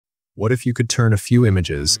What if you could turn a few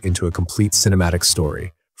images into a complete cinematic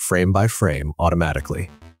story, frame by frame, automatically?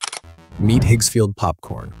 Meet Higgsfield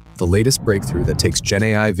Popcorn, the latest breakthrough that takes Gen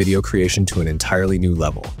AI video creation to an entirely new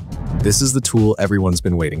level. This is the tool everyone's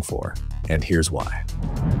been waiting for, and here's why.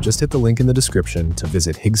 Just hit the link in the description to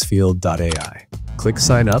visit Higgsfield.ai. Click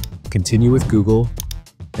Sign Up, continue with Google,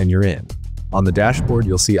 and you're in. On the dashboard,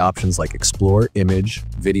 you'll see options like Explore, Image,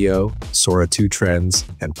 Video, Sora 2 Trends,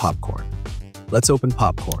 and Popcorn. Let's open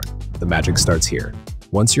Popcorn. The magic starts here.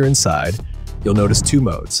 Once you're inside, you'll notice two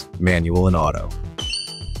modes, manual and auto.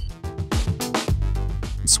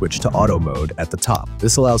 Switch to auto mode at the top.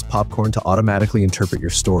 This allows Popcorn to automatically interpret your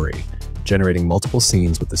story, generating multiple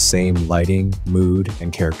scenes with the same lighting, mood,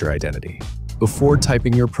 and character identity. Before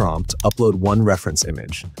typing your prompt, upload one reference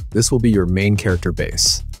image. This will be your main character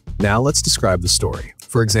base. Now let's describe the story.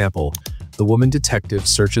 For example, the woman detective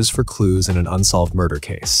searches for clues in an unsolved murder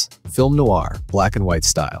case. Film noir, black and white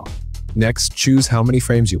style. Next, choose how many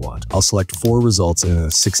frames you want. I'll select 4 results in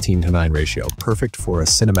a 16:9 ratio, perfect for a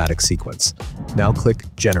cinematic sequence. Now click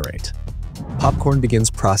Generate. Popcorn begins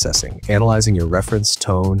processing, analyzing your reference,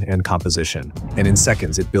 tone, and composition, and in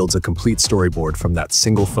seconds it builds a complete storyboard from that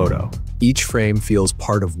single photo. Each frame feels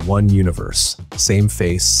part of one universe. Same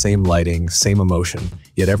face, same lighting, same emotion,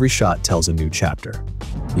 yet every shot tells a new chapter.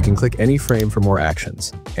 You can click any frame for more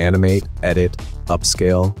actions, animate, edit,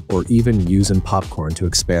 upscale, or even use in Popcorn to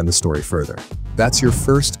expand the story further. That's your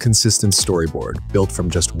first consistent storyboard, built from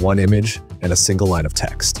just one image and a single line of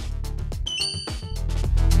text.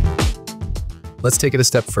 Let's take it a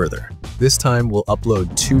step further. This time we'll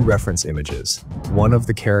upload 2 reference images, one of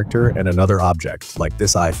the character and another object, like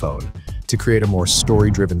this iPhone, to create a more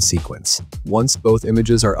story-driven sequence. Once both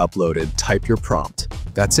images are uploaded, type your prompt.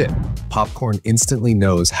 That's it. Popcorn instantly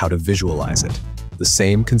knows how to visualize it. The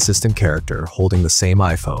same consistent character holding the same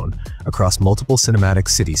iPhone across multiple cinematic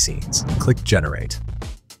city scenes. Click Generate.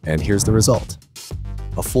 And here's the result.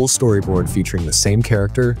 A full storyboard featuring the same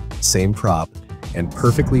character, same prop, and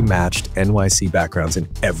perfectly matched NYC backgrounds in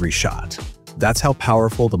every shot. That's how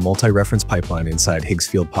powerful the multi-reference pipeline inside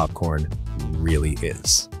Higgsfield Popcorn really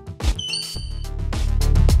is.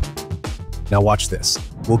 Now watch this.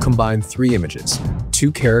 We'll combine 3 images,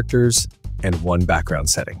 2 characters, and 1 background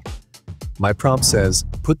setting. My prompt says,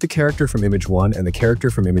 put the character from image 1 and the character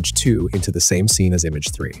from image 2 into the same scene as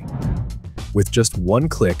image 3. With just one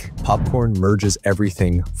click, Popcorn merges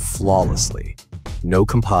everything flawlessly. No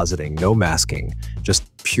compositing, no masking, just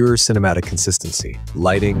pure cinematic consistency.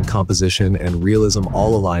 Lighting, composition, and realism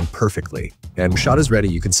all align perfectly. And when shot is ready,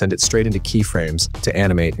 you can send it straight into keyframes to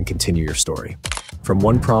animate and continue your story. From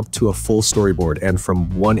one prompt to a full storyboard and from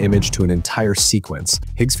one image to an entire sequence,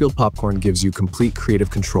 Higgsfield Popcorn gives you complete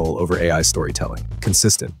creative control over AI storytelling.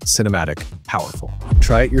 Consistent, cinematic, powerful.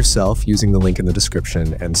 Try it yourself using the link in the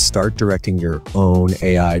description and start directing your own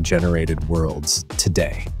AI-generated worlds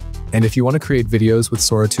today. And if you want to create videos with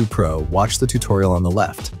Sora 2 Pro, watch the tutorial on the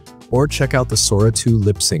left, or check out the Sora 2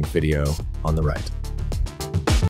 lip sync video on the right.